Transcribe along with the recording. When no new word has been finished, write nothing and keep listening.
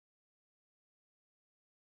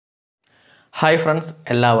Hi friends,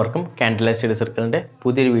 എല്ലാവർക്കും Candlelight Study Circle-ന്റെ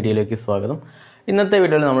പുതിയൊരു വീഡിയോയിലേക്ക് സ്വാഗതം. ഇന്നത്തെ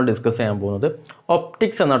വീഡിയോയിൽ നമ്മൾ ഡിസ്കസ് ചെയ്യാൻ പോകുന്നത്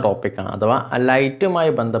ഒപ്റ്റിക്സ് എന്ന ടോപ്പിക്കാണ്. അഥവാ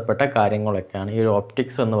ലൈറ്റുമായി ബന്ധപ്പെട്ട കാര്യങ്ങളൊക്കെയാണ് ഈ ഒരു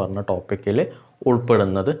ഒപ്റ്റിക്സ് എന്ന് പറഞ്ഞ ടോപ്പിക്കിൽ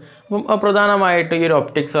ഉൾപ്പെടുന്നത്. അപ്പം പ്രധാനമായിട്ട് ഈ ഒരു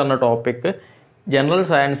ഒപ്റ്റിക്സ് എന്ന ടോപ്പിക്ക് ജനറൽ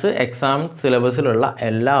സയൻസ് എക്സാം സിലബസിലുള്ള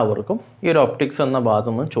എല്ലാവർക്കും ഈ ഒരു ഒപ്റ്റിക്സ് എന്ന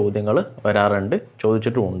ഭാഗത്തു നിന്ന് ചോദ്യങ്ങൾ വരാറുണ്ട്,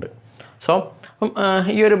 ചോദിച്ചിട്ടുമുണ്ട്. സോ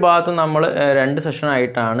ഈ ഒരു ഭാഗത്ത് നമ്മൾ രണ്ട്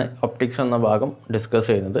സെഷനായിട്ടാണ് ഒപ്റ്റിക്സ് എന്ന ഭാഗം ഡിസ്കസ്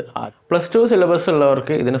ചെയ്യുന്നത്. +2 സിലബസ്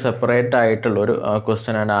ഉള്ളവർക്ക് ഇതിന് സെപ്പറേറ്റ് ആയിട്ടുള്ളൊരു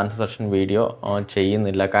question and answer session video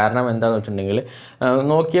ചെയ്യുന്നില്ല. കാരണം എന്താണെന്ന് വെച്ചിട്ടുണ്ടെങ്കിൽ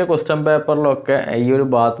നോക്കിയ ക്വസ്റ്റ്യൻ പേപ്പറിലൊക്കെ ഈ ഒരു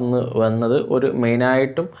ഭാഗത്തു നിന്ന് വന്നത് ഒരു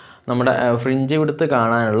മെയിനായിട്ടും നമ്മുടെ ഫ്രിഞ്ച് വിടുത്ത്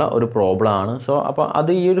കാണാനുള്ള ഒരു പ്രോബ്ലമാണ്. സോ അപ്പോൾ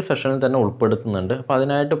അത് ഈ ഒരു സെഷനിൽ തന്നെ ഉൾപ്പെടുത്തുന്നുണ്ട്. അപ്പോൾ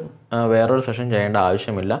അതിനായിട്ട് വേറൊരു സെഷൻ ചെയ്യേണ്ട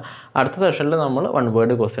ആവശ്യമില്ല. അടുത്ത സെഷനിൽ നമ്മൾ 1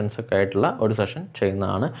 വേർഡ് ക്വസ്റ്റ്യൻസ് ഒക്കെ ആയിട്ടുള്ള ഒരു സെഷൻ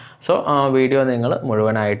ചെയ്യുന്നതാണ്. സോ വീഡിയോ നിങ്ങൾ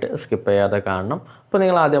മുഴുവനായിട്ട് സ്കിപ്പ് ചെയ്യാതെ കാണണം. അപ്പോൾ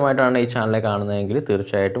നിങ്ങൾ ആദ്യമായിട്ടാണ് ഈ ചാനൽ കാണുന്നതെങ്കിൽ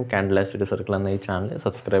തീർച്ചയായിട്ടും Candlelight Study Circle എന്ന ഈ ചാനൽ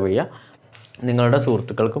സബ്സ്ക്രൈബ് ചെയ്യുക. നിങ്ങളുടെ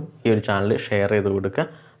സുഹൃത്തുക്കൾക്കും ഈ ഒരു ചാനൽ ഷെയർ ചെയ്ത് കൊടുക്കുക.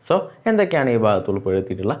 സോ എന്തൊക്കെയാണ് ഈ ഭാഗത്ത്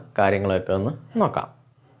ഉൾപ്പെടുത്തിയിട്ടുള്ള കാര്യങ്ങളൊക്കെ ഒന്ന് നോക്കാം.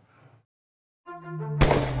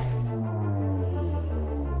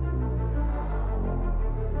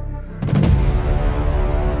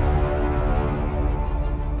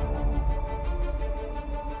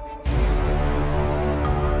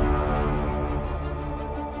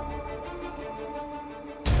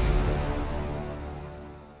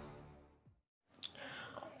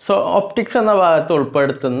 സോ ഒപ്റ്റിക്സ് എന്ന ഭാഗത്ത്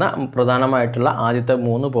ഉൾപ്പെടുത്തുന്ന പ്രധാനമായിട്ടുള്ള ആദ്യത്തെ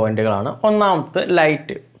 3 പോയിന്റുകളാണ്. ഒന്നാമത്തെ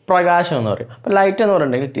ലൈറ്റ്, പ്രകാശം എന്ന് പറയും. അപ്പോൾ ലൈറ്റ് എന്ന്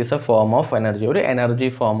പറഞ്ഞിട്ടുണ്ടെങ്കിൽ it is A form of energy, ഒരു എനർജി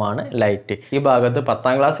ഫോമാണ് ലൈറ്റ്. ഈ ഭാഗത്ത്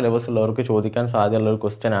 10ാം ക്ലാസ് സിലബസ് ഉള്ളവർക്ക് ചോദിക്കാൻ സാധ്യതയുള്ള ഒരു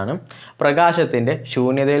ക്വസ്റ്റ്യൻ ആണ്. പ്രകാശത്തിൻ്റെ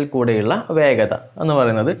ശൂന്യതയിൽ കൂടെയുള്ള വേഗത എന്ന്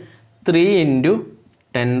പറയുന്നത് 3 ×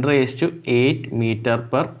 10⁸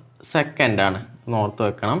 മീറ്റർ/സെക്കൻഡ് ആണ്. ഓർത്ത്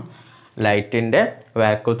വെക്കണം. ലൈറ്റിൻ്റെ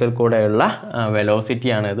വാക്വത്തിൽ കൂടെയുള്ള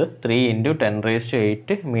വെലോസിറ്റിയാണിത്, 3 ×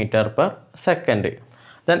 10⁸ മീറ്റർ/സെക്കൻഡ്.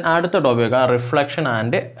 ദെൻ അടുത്ത ടോപ്പിക് റിഫ്ലക്ഷൻ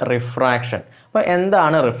ആൻഡ് റിഫ്രാക്ഷൻ. അപ്പോൾ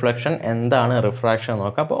എന്താണ് റിഫ്ലക്ഷൻ, എന്താണ് റിഫ്രാക്ഷൻ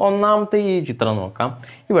നോക്കാം. അപ്പോൾ ഒന്നാമത്തെ ഈ ചിത്രം നോക്കാം.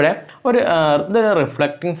 ഇവിടെ ഇതൊരു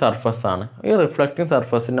റിഫ്ലക്റ്റിംഗ് സർഫസ് ആണ്. ഈ റിഫ്ലക്റ്റിംഗ്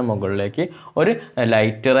സർഫസിൻ്റെ മുകളിലേക്ക് ഒരു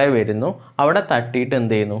ലൈറ്റ് റേ വരുന്നു. അവിടെ തട്ടിയിട്ട്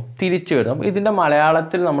എന്ത് ചെയ്യുന്നു, തിരിച്ചു വരുന്നു. അപ്പോൾ ഇതിൻ്റെ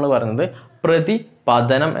മലയാളത്തിൽ നമ്മൾ പറയുന്നത്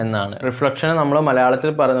പ്രതിപതനം എന്നാണ്. റിഫ്ലക്ഷന് നമ്മൾ മലയാളത്തിൽ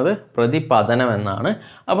പറയുന്നത് പ്രതിപതനം എന്നാണ്.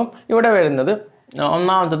 അപ്പം ഇവിടെ വരുന്നത്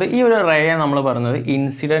ഒന്നാമത്തത് ഈ ഒരു റേയെ നമ്മൾ പറയുന്നത്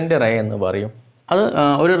ഇൻസിഡൻറ്റ് റേ എന്ന് പറയും. അത്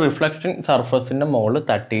ഒരു റിഫ്ലക്ഷൻ സർഫസിൻ്റെ മുകളിൽ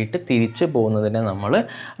തട്ടിയിട്ട് തിരിച്ചു പോകുന്നതിനെ നമ്മൾ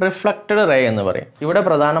റിഫ്ലക്റ്റഡ് റേ എന്ന് പറയും. ഇവിടെ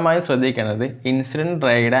പ്രധാനമായും ശ്രദ്ധിക്കേണ്ടത് ഇൻസിഡൻറ്റ്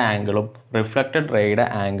റേയുടെ ആംഗിളും റിഫ്ലക്റ്റഡ് റേയുടെ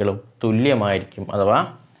ആംഗിളും തുല്യമായിരിക്കും. അഥവാ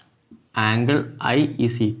ആംഗിൾ I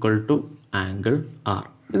 = ആംഗിൾ R.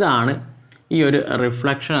 ഇതാണ് ഈ ഒരു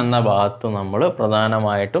റിഫ്ലക്ഷൻ എന്ന ഭാഗത്ത് നമ്മൾ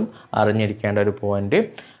പ്രധാനമായിട്ടും അറിഞ്ഞിരിക്കേണ്ട ഒരു പോയിന്റ്.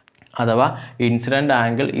 അഥവാ ഇൻസിഡൻറ്റ്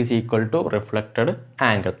ആംഗിൾ = റിഫ്ലക്റ്റഡ്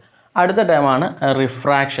ആംഗിൾ. അടുത്ത ടേമാണ്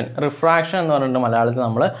റിഫ്രാക്ഷൻ. റിഫ്രാക്ഷൻ എന്ന് പറഞ്ഞിട്ട് മലയാളത്തിൽ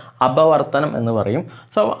നമ്മൾ അപവർത്തനം എന്ന് പറയും.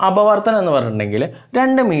 സോ അപവർത്തനം എന്ന് പറഞ്ഞിട്ടുണ്ടെങ്കിൽ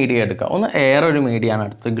 2 മീഡിയ എടുക്കുക. ഒന്ന് എയർ ഒരു മീഡിയയാണ്,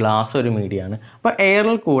 അടുത്ത് ഗ്ലാസ് ഒരു മീഡിയയാണ്. അപ്പോൾ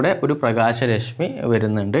എയറിൽ കൂടെ ഒരു പ്രകാശരശ്മി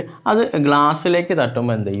വരുന്നുണ്ട്. അത് ഗ്ലാസ്സിലേക്ക്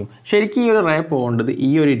തട്ടുമ്പോൾ എന്ത് ചെയ്യും, ശരിക്കും ഈ ഒരു റേ പോകേണ്ടത്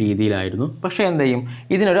ഈ ഒരു രീതിയിലായിരുന്നു. പക്ഷേ എന്ത് ചെയ്യും,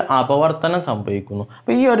 ഇതിനൊരു അപവർത്തനം സംഭവിക്കുന്നു.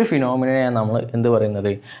 അപ്പോൾ ഈ ഒരു ഫിനോമിനെ നമ്മൾ എന്ത്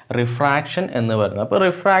പറയുന്നത്, റിഫ്രാക്ഷൻ എന്ന് പറയുന്നത്. അപ്പോൾ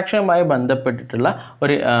റിഫ്രാക്ഷനുമായി ബന്ധപ്പെട്ടിട്ടുള്ള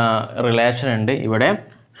ഒരു റിലേഷൻ ഉണ്ട്. ഇവിടെ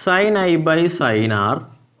sin I/sin R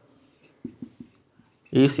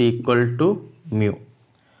 = μ.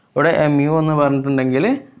 ഇവിടെ μ എന്ന് പറഞ്ഞിട്ടുണ്ടെങ്കിൽ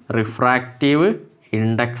റിഫ്രാക്റ്റീവ്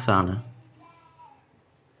ഇൻഡെക്സ് ആണ്.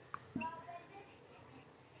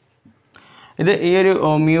 ഇത് ഈ ഒരു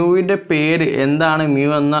മ്യൂവിൻ്റെ പേര് എന്താണ്, മ്യൂ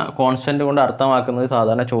എന്ന കോൺസ്റ്റൻറ്റ് കൊണ്ട് അർത്ഥമാക്കുന്നത്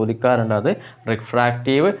സാധാരണ ചോദിക്കാറുണ്ട്. അത്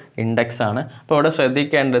റിഫ്രാക്റ്റീവ് ഇൻഡെക്സ് ആണ്. അപ്പോൾ ഇവിടെ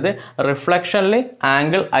ശ്രദ്ധിക്കേണ്ടത് റിഫ്ലക്ഷനിൽ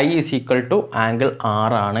ആംഗിൾ I = ആംഗിൾ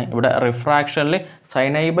R ആണ്. ഇവിടെ റിഫ്രാക്ഷനിൽ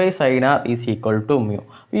sin I/sin R = μ.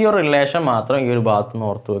 ഈ ഒരു റിലേഷൻ മാത്രം ഈ ഒരു ഭാഗത്ത് നിന്ന്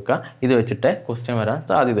ഓർത്ത് വെക്കുക. ഇത് വെച്ചിട്ട് ക്വസ്റ്റ്യൻ വരാൻ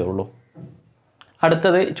സാധ്യതയുള്ളൂ.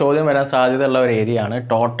 അടുത്തത് ചോദ്യം വരാൻ സാധ്യതയുള്ള ഒരു ഏരിയ ആണ്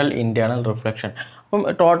ടോട്ടൽ ഇൻറ്റേർണൽ റിഫ്ലക്ഷൻ. അപ്പം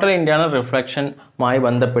ടോട്ടൽ ഇൻറ്റേർണൽ റിഫ്ലക്ഷനുമായി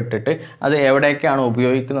ബന്ധപ്പെട്ടിട്ട് അത് എവിടെയൊക്കെയാണ്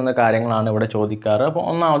ഉപയോഗിക്കുന്ന കാര്യങ്ങളാണ് ഇവിടെ ചോദിക്കാറ്. അപ്പോൾ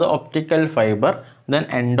ഒന്നാമത് optical fibre, then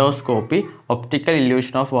endoscopy, optical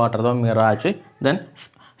illusion of water അഥവാ Miraj, then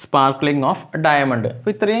sparkling of diamond.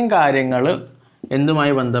 അപ്പോൾ ഇത്രയും കാര്യങ്ങൾ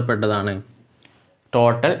എന്തുമായി ബന്ധപ്പെട്ടതാണ്,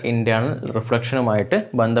 ടോട്ടൽ ഇൻറ്റേർണൽ റിഫ്ലക്ഷനുമായിട്ട്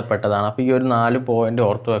ബന്ധപ്പെട്ടതാണ്. അപ്പോൾ ഈ ഒരു 4 പോയിന്റ്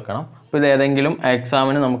ഓർത്ത് വെക്കണം. അപ്പോൾ ഇത് ഏതെങ്കിലും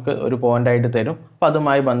എക്സാമിന് നമുക്ക് ഒരു പോയിൻ്റായിട്ട് തരും. അപ്പോൾ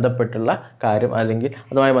അതുമായി ബന്ധപ്പെട്ടുള്ള കാര്യം അല്ലെങ്കിൽ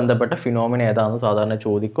അതുമായി ബന്ധപ്പെട്ട ഫിനോമിന ഏതാണെന്ന് സാധാരണ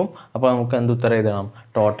ചോദിക്കും. അപ്പോൾ നമുക്ക് എന്ത് ഉത്തരം എഴുതണം,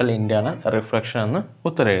 ടോട്ടൽ ഇൻറ്റേർണൽ റിഫ്ലക്ഷൻ എന്ന്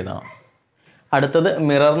ഉത്തരം എഴുതണം. അടുത്തത്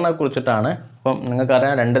മിററിനെ കുറിച്ചിട്ടാണ്. അപ്പം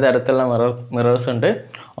നിങ്ങൾക്കറിയാം രണ്ട് തരത്തിലുള്ള മിറേഴ്സ് ഉണ്ട്.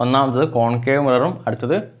 ഒന്നാമത്തത് കോൺകേവ് മിററും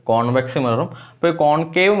അടുത്തത് കോൺവെക്സ് മിററും. അപ്പോൾ ഈ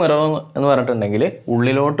കോൺകേവ് മിറർ എന്ന് പറഞ്ഞിട്ടുണ്ടെങ്കിൽ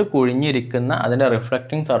ഉള്ളിലോട്ട് കുഴിഞ്ഞിരിക്കുന്ന അതിൻ്റെ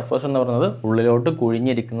റിഫ്ലക്റ്റിംഗ് സർഫസ് എന്ന് പറയുന്നത് ഉള്ളിലോട്ട്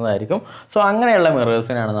കുഴിഞ്ഞിരിക്കുന്നതായിരിക്കും. സോ അങ്ങനെയുള്ള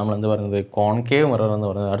മിറേഴ്സിനാണ് നമ്മൾ എന്ത് പറയുന്നത് കോൺകേവ് മിറർ എന്ന്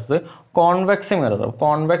പറയുന്നത്. അടുത്തത് കോൺവെക്സ് മിറർ.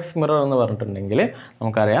 കോൺവെക്സ് മിറർ എന്ന് പറഞ്ഞിട്ടുണ്ടെങ്കിൽ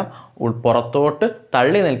നമുക്കറിയാം പുറത്തോട്ട്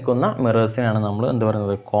തള്ളി നിൽക്കുന്ന മിറേഴ്സിനാണ് നമ്മൾ എന്ത്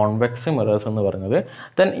പറയുന്നത് കോൺവെക്സ് മിറേഴ്സ് എന്ന് പറയുന്നത്.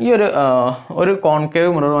 ദെൻ ഈ ഒരു കോൺകേവ്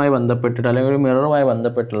മിററുമായി ബന്ധപ്പെട്ടിട്ട് അല്ലെങ്കിൽ ഒരു മിററുമായി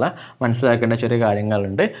ബന്ധപ്പെട്ടുള്ള മനസ്സിലാക്കേണ്ട ചെറിയ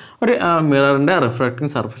കാര്യങ്ങളുണ്ട്. ഒരു മിററിൻ്റെ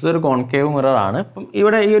റിഫ്ലക്റ്റിംഗ് സർഫസ് ഒരു കോൺകേവ് മിററാണ്. അപ്പം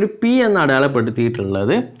ഇവിടെ ഈ ഒരു പി എന്ന്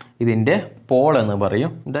അടയാളപ്പെടുത്തിയിട്ടുള്ളത് ഇതിൻ്റെ പോൾ എന്ന് പറയും.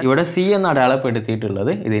 ഇവിടെ സി എന്ന്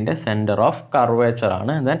അടയാളപ്പെടുത്തിയിട്ടുള്ളത് ഇതിൻ്റെ സെൻറ്റർ ഓഫ് കർവേച്ചർ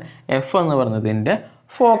ആണ്. ദെൻ എഫ് എന്ന് പറയുന്നത് ഇതിൻ്റെ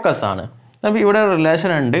ഫോക്കസ് ആണ്. അപ്പോൾ ഇവിടെ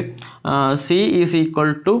റിലേഷൻ ഉണ്ട്, C is equal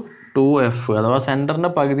to 2F, അഥവാ സെൻറ്ററിൻ്റെ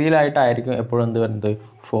പകുതിയിലായിട്ടായിരിക്കും എപ്പോഴും എന്ത് വരുന്നത്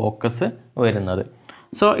ഫോക്കസ് വരുന്നത്.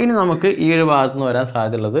 സോ ഇനി നമുക്ക് ഈ ഒരു ഭാഗത്ത് നിന്ന് വരാൻ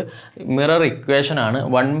സാധ്യതയുള്ളത് mirror ഇക്വേഷനാണ്.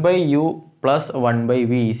 1/u +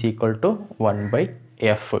 1/v is equal to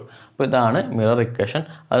 1/f. അപ്പോൾ ഇതാണ് മിറർ ഇക്വേഷൻ.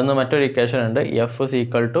 അതിൽ മറ്റൊരു ഇക്വേഷൻ ഉണ്ട്, F is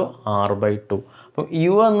equal to R/2. അപ്പോൾ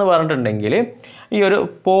യു എന്ന് പറഞ്ഞിട്ടുണ്ടെങ്കിൽ ഈ ഒരു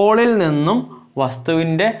പോളിൽ നിന്നും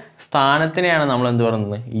വസ്തുവിൻ്റെ സ്ഥാനത്തിനെയാണ് നമ്മൾ എന്ത്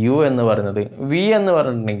പറയുന്നത് യു എന്ന് പറയുന്നത്. വി എന്ന്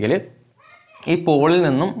പറഞ്ഞിട്ടുണ്ടെങ്കിൽ ഈ പോളിൽ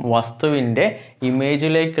നിന്നും വസ്തുവിൻ്റെ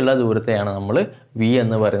ഇമേജിലേക്കുള്ള ദൂരത്തെയാണ് നമ്മൾ വി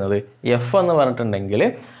എന്ന് പറയുന്നത്. എഫ് എന്ന് പറഞ്ഞിട്ടുണ്ടെങ്കിൽ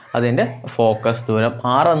അതിൻ്റെ ഫോക്കസ് ദൂരം.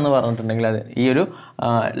 ആർ എന്ന് പറഞ്ഞിട്ടുണ്ടെങ്കിൽ അത് ഈ ഒരു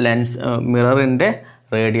മിററിൻ്റെ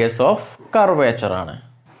റേഡിയസ് ഓഫ് കർവേച്ചറാണ്.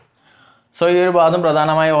 സോ ഈ ഒരു ഭാഗം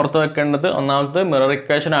പ്രധാനമായി ഓർത്ത് വെക്കേണ്ടത് ഒന്നാമത് മിറർ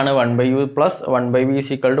ഇക്വേഷൻ ആണ്. 1/u + 1/v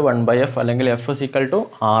is equal to 1/f അല്ലെങ്കിൽ F is equal to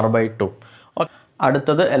R/2.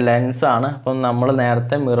 അടുത്തത് ലെൻസാണ്. അപ്പം നമ്മൾ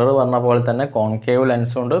നേരത്തെ മിറർ പറഞ്ഞ പോലെ തന്നെ കോൺകേവ്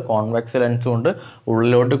ലെൻസും ഉണ്ട് കോൺവെക്സ് ലെൻസും ഉണ്ട്.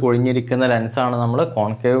 ഉള്ളിലോട്ട് കുഴിഞ്ഞിരിക്കുന്ന ലെൻസാണ് നമ്മൾ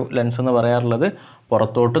കോൺകേവ് ലെൻസ് എന്ന് പറയാറുള്ളത്.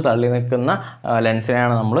 പുറത്തോട്ട് തള്ളി നിൽക്കുന്ന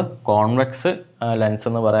ലെൻസിനെയാണ് നമ്മൾ കോൺവെക്സ് ലെൻസ്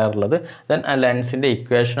എന്ന് പറയാറുള്ളത്. Then ലെൻസിൻ്റെ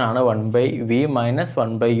ഇക്വേഷനാണ് 1/v -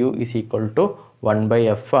 1/u is equal to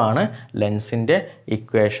 1/f ആണ് ലെൻസിൻ്റെ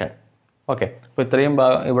ഇക്വേഷൻ. ഓക്കെ, അപ്പോൾ ഇത്രയും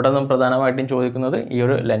ഇവിടെ നിന്ന് പ്രധാനമായിട്ടും ചോദിക്കുന്നത് ഈ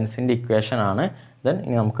ഒരു ലെൻസിൻ്റെ ഇക്വേഷനാണ്. ദെൻ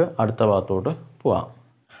ഇനി നമുക്ക് അടുത്ത ഭാഗത്തോട്ട് പോവാം.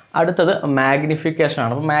 അടുത്തത് മാഗ്നിഫിക്കേഷൻ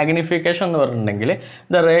ആണ്. അപ്പോൾ മാഗ്നിഫിക്കേഷൻ എന്ന് പറഞ്ഞിട്ടുണ്ടെങ്കിൽ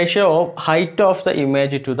the ratio of height of the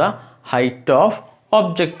image to the height of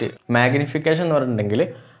object. Magnification എന്ന് പറഞ്ഞിട്ടുണ്ടെങ്കിൽ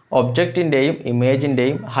ഒബ്ജക്റ്റിൻ്റെയും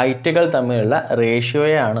ഇമേജിൻ്റെയും ഹൈറ്റുകൾ തമ്മിലുള്ള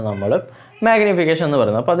റേഷ്യോയാണ് നമ്മൾ മാഗ്നിഫിക്കേഷൻ എന്ന്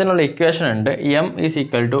പറയുന്നത്. അപ്പോൾ അതിനുള്ള ഇക്വേഷൻ ഉണ്ട്, M is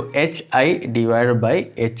equal to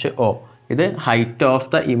HI/HO. ഇത് ഹൈറ്റ് ഓഫ്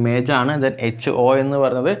ദ ഇമേജ് ആണ്. ദെൻ HO എന്ന്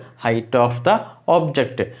പറയുന്നത് ഹൈറ്റ് ഓഫ് ദ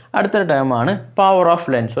ഒബ്ജക്റ്റ്. അടുത്തൊരു ടേമാണ് പവർ ഓഫ്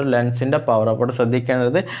ലെൻസ്. ഒരു ലെൻസിൻ്റെ പവർ. അപ്പോൾ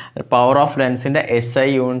ശ്രദ്ധിക്കേണ്ടത് power of ലെൻസിൻ്റെ SI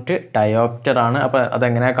unit dioptre ആണ്. അപ്പോൾ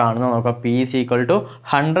അതെങ്ങനെയാണ് കാണുന്നത് നോക്കാം. P is equal to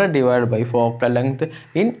 100 focal length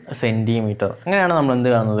in centimetre. അങ്ങനെയാണ് നമ്മൾ എന്ത്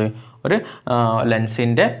കാണുന്നത് ഒരു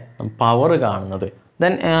ലെൻസിൻ്റെ പവർ കാണുന്നത്.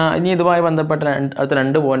 ദെൻ ഇനി ഇതുമായി ബന്ധപ്പെട്ട അടുത്ത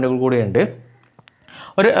 2 പോയിന്റുകൾ കൂടിയുണ്ട്.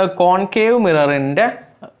 ഒരു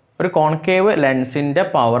കോൺകേവ് ലെൻസിൻ്റെ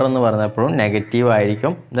പവർ എന്ന് പറഞ്ഞപ്പോഴും നെഗറ്റീവ്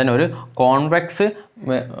ആയിരിക്കും. ദെൻ ഒരു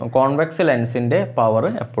കോൺവെക്സ് ലെൻസിൻ്റെ പവർ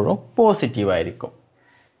എപ്പോഴും പോസിറ്റീവ് ആയിരിക്കും.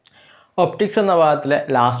 ഒപ്റ്റിക്സ് എന്ന ഭാഗത്തിലെ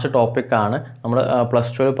ലാസ്റ്റ് ടോപ്പിക്കാണ്. നമ്മൾ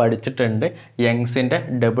 +2 പഠിച്ചിട്ടുണ്ട് യങ്സിൻ്റെ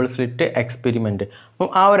ഡബിൾ സ്ലിറ്റ് എക്സ്പെരിമെൻറ്റ്. അപ്പം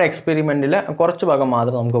ആ ഒരു എക്സ്പെരിമെൻറ്റിൽ കുറച്ച് ഭാഗം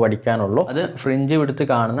മാത്രമേ നമുക്ക് പഠിക്കാനുള്ളൂ. അത് ഫ്രിഞ്ച് വിടുത്ത്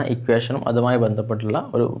കാണുന്ന ഇക്വേഷനും അതുമായി ബന്ധപ്പെട്ടുള്ള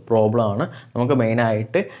ഒരു പ്രോബ്ലമാണ് നമുക്ക്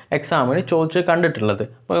മെയിനായിട്ട് എക്സാമിന് ചോദിച്ച് കണ്ടിട്ടുള്ളത്.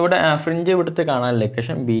 അപ്പോൾ ഇവിടെ ഫ്രിഞ്ച് വിടുത്ത് കാണാനുള്ള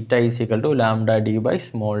equation β is equal to λd/d.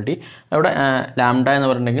 ഇവിടെ ലാംഡ എന്ന്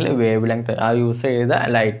പറഞ്ഞിട്ടുണ്ടെങ്കിൽ വേവ് ലെങ്ത്, ആ യൂസ് ചെയ്ത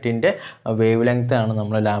ലൈറ്റിൻ്റെ വേവ് ലെങ്ത് ആണ്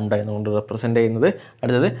നമ്മൾ ലാംഡ എന്നുകൊണ്ട് റെപ്രസെൻ്റ് ചെയ്യുന്നത്.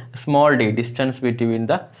 അടുത്തത് small d distance between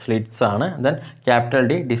the slits ആണ്. Then capital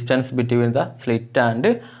D distance between the slit and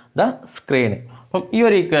the screen. അപ്പം ഈ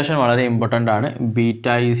ഒരു ഇക്വേഷൻ വളരെ ഇമ്പോർട്ടൻ്റ് ആണ്. β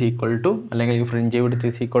ഈസ് ഈക്വൽ ടു അല്ലെങ്കിൽ fringe width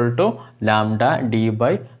is equal to λd/d.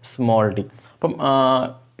 അപ്പം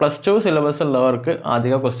 +2 സിലബസ് ഉള്ളവർക്ക്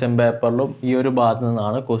അധിക ക്വസ്റ്റ്യൻ പേപ്പറിലും ഈ ഒരു ഭാഗത്തു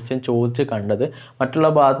നിന്നാണ് ക്വസ്റ്റ്യൻ ചോദിച്ച് കണ്ടത്. മറ്റുള്ള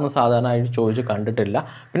ഭാഗത്തു നിന്ന് സാധാരണയായിട്ട് ചോദിച്ച് കണ്ടിട്ടില്ല.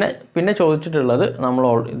 പിന്നെ ചോദിച്ചിട്ടുള്ളത് നമ്മൾ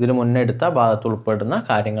ഇതിന് മുന്നേ എടുത്ത ഭാഗത്ത് ഉൾപ്പെടുന്ന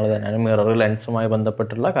കാര്യങ്ങൾ തന്നെയാണ്. മിറർ ലെൻസുമായി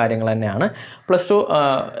ബന്ധപ്പെട്ടുള്ള കാര്യങ്ങൾ തന്നെയാണ് +2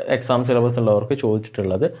 എക്സാം സിലബസ് ഉള്ളവർക്ക്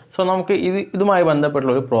ചോദിച്ചിട്ടുള്ളത്. സോ നമുക്ക് ഇതുമായി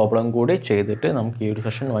ബന്ധപ്പെട്ടുള്ള ഒരു പ്രോബ്ലം കൂടി ചെയ്തിട്ട് നമുക്ക് ഈ ഒരു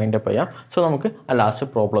സെഷൻ വൈൻഡപ്പ് ചെയ്യാം. സോ നമുക്ക് ലാസ്റ്റ്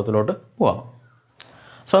പ്രോബ്ലത്തിലോട്ട് പോവാം.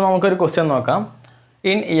 സോ നമുക്കൊരു ക്വസ്റ്റ്യൻ നോക്കാം.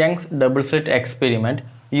 In Young's double slit experiment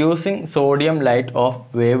using sodium light of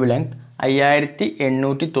wavelength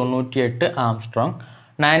 5898 Armstrong,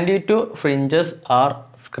 92 fringes are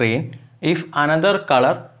screened. If another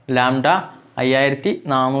color lambda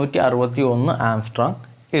 5461 Armstrong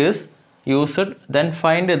is used, then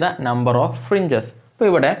find the number of fringes. അപ്പോൾ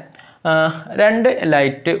ഇവിടെ 2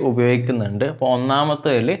 light ഉപയോഗിക്കുന്നുണ്ട്. അപ്പോൾ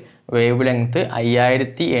ഒന്നാമത്തേതിൽ wave length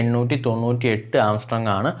 5898 Armstrong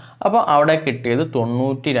ആണ്. അപ്പോൾ അവിടെ കിട്ടിയത്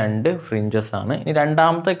 92 fringes ആണ്. ഇനി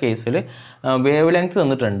രണ്ടാമത്തെ കേസിൽ വേവ് ലെങ്ത്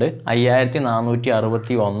തന്നിട്ടുണ്ട്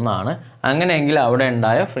 5461 ആണ്. അങ്ങനെയെങ്കിൽ അവിടെ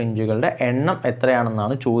ഉണ്ടായ ഫ്രിഞ്ചുകളുടെ എണ്ണം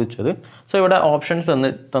എത്രയാണെന്നാണ് ചോദിച്ചത്. സോ ഇവിടെ ഓപ്ഷൻസ്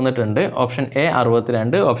തന്നിട്ടുണ്ട്. Option A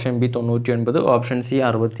 62, option B 99, option C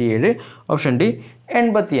 67, option D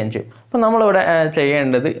 85. അപ്പോൾ നമ്മളിവിടെ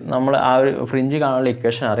ചെയ്യേണ്ടത് നമ്മൾ ആ ഒരു ഫ്രിഞ്ച് കാണാനുള്ള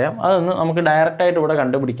ഇക്വേഷൻ അറിയാം, അതൊന്ന് നമുക്ക് ഡയറക്റ്റായിട്ട് ഇവിടെ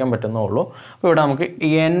കണ്ടുപിടിക്കാൻ പറ്റുന്നുള്ളൂ. അപ്പോൾ ഇവിടെ നമുക്ക്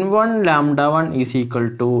n1 λ1 =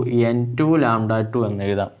 n2 λ2 എന്ന്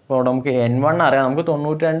എഴുതാം. അപ്പോൾ ഇവിടെ നമുക്ക് n1 അറിയാം, നമുക്ക്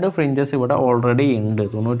 92 ഫ്രിഞ്ചസ് ഇവിടെ ഓൾറെഡി ഉണ്ട്.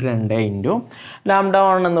 92 ഇൻറ്റു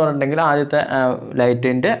λ1 എന്ന് പറഞ്ഞിട്ടുണ്ടെങ്കിൽ ആദ്യത്തെ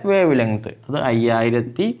ലൈറ്റിൻ്റെ വേവ് ലെങ്ത് അത്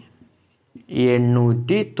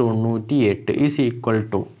 5898 ഈസ് ഈക്വൽ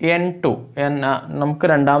ടു n2. നമുക്ക്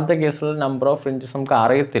രണ്ടാമത്തെ കേസിലുള്ള നമ്പർ ഓഫ് ഫ്രിഞ്ചസ് നമുക്ക്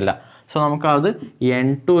അറിയത്തില്ല. സോ നമുക്കത്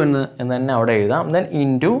n2 എന്ന് തന്നെ അവിടെ എഴുതാം. ദെൻ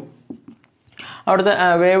ഇൻറ്റു അവിടുത്തെ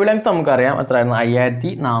വേവ് ലെങ്ത് നമുക്കറിയാം എത്രയായിരുന്നു,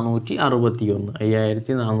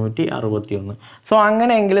 5461. സോ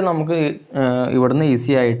അങ്ങനെയെങ്കിൽ നമുക്ക് ഇവിടുന്ന്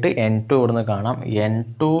ഈസി ആയിട്ട് n2 ഇവിടുന്ന് കാണാം.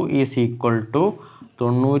 n2 is equal to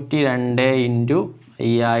 92 into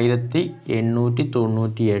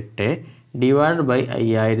 5898 divide by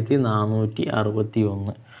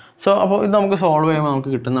 5461. So അപ്പോൾ ഇത് നമുക്ക് സോൾവ് ചെയ്യുമ്പോൾ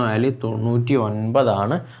നമുക്ക് കിട്ടുന്ന വാല്യൂ 99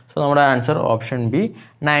 ആണ്. സോ നമ്മുടെ ആൻസർ ഓപ്ഷൻ ബി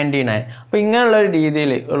 99. അപ്പോൾ ഇങ്ങനെയുള്ളൊരു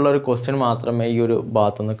രീതിയിൽ ഉള്ളൊരു ക്വസ്റ്റ്യൻ മാത്രമേ ഈ ഒരു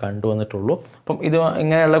ഭാഗത്തുനിന്ന് കണ്ടുവന്നിട്ടുള്ളൂ. അപ്പം ഇത്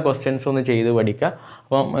ഇങ്ങനെയുള്ള ക്വസ്റ്റ്യൻസ് ഒന്ന് ചെയ്ത് പഠിക്കുക.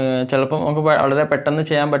 അപ്പം ചിലപ്പം നമുക്ക് വളരെ പെട്ടെന്ന്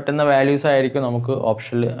ചെയ്യാൻ പറ്റുന്ന വാല്യൂസ് ആയിരിക്കും നമുക്ക്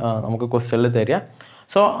ക്വസ്റ്റ്യനിൽ തരിക.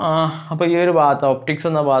 സോ അപ്പോൾ ഈ ഒരു ഭാഗത്ത് ഒപ്റ്റിക്സ്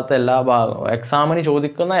എന്ന ഭാഗത്ത് എല്ലാ ഭാഗവും എക്സാമിന്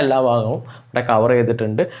ചോദിക്കുന്ന എല്ലാ ഭാഗവും ഇവിടെ കവർ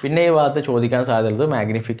ചെയ്തിട്ടുണ്ട്. പിന്നെ ഈ ഭാഗത്ത് ചോദിക്കാൻ സാധ്യതയുള്ളത്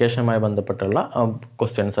മാഗ്നിഫിക്കേഷനുമായി ബന്ധപ്പെട്ടുള്ള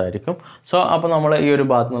ക്വസ്റ്റ്യൻസ് ആയിരിക്കും. സോ അപ്പോൾ നമ്മൾ ഈ ഒരു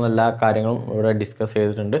ഭാഗത്തു നിന്നുള്ള എല്ലാ കാര്യങ്ങളും ഇവിടെ ഡിസ്കസ്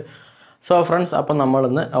ചെയ്തിട്ടുണ്ട്. സോ ഫ്രണ്ട്സ്, അപ്പോൾ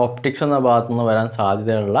നമ്മളിന്ന് ഒപ്റ്റിക്സ് എന്ന ഭാഗത്തു നിന്ന് വരാൻ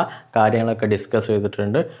സാധ്യതയുള്ള കാര്യങ്ങളൊക്കെ ഡിസ്കസ്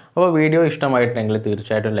ചെയ്തിട്ടുണ്ട്. അപ്പോൾ വീഡിയോ ഇഷ്ടമായിട്ടുണ്ടെങ്കിൽ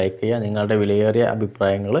തീർച്ചയായിട്ടും ലൈക്ക് ചെയ്യുക. നിങ്ങളുടെ വിലയേറിയ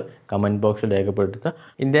അഭിപ്രായങ്ങൾ കമൻറ്റ് ബോക്സിൽ രേഖപ്പെടുത്തുക.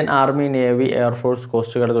 Indian army, navy, air force,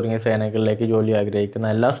 coast guard തുടങ്ങിയ സേനകളിലേക്ക് ജോലി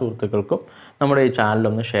ആഗ്രഹിക്കുന്ന എല്ലാ സുഹൃത്തുക്കൾക്കും നമ്മുടെ ഈ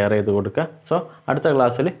ചാനലൊന്ന് ഷെയർ ചെയ്ത് കൊടുക്കുക. സോ അടുത്ത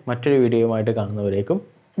ക്ലാസ്സിൽ മറ്റൊരു വീഡിയോയുമായിട്ട് കാണുന്നവരേക്കും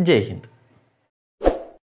ജയ് ഹിന്ദ്.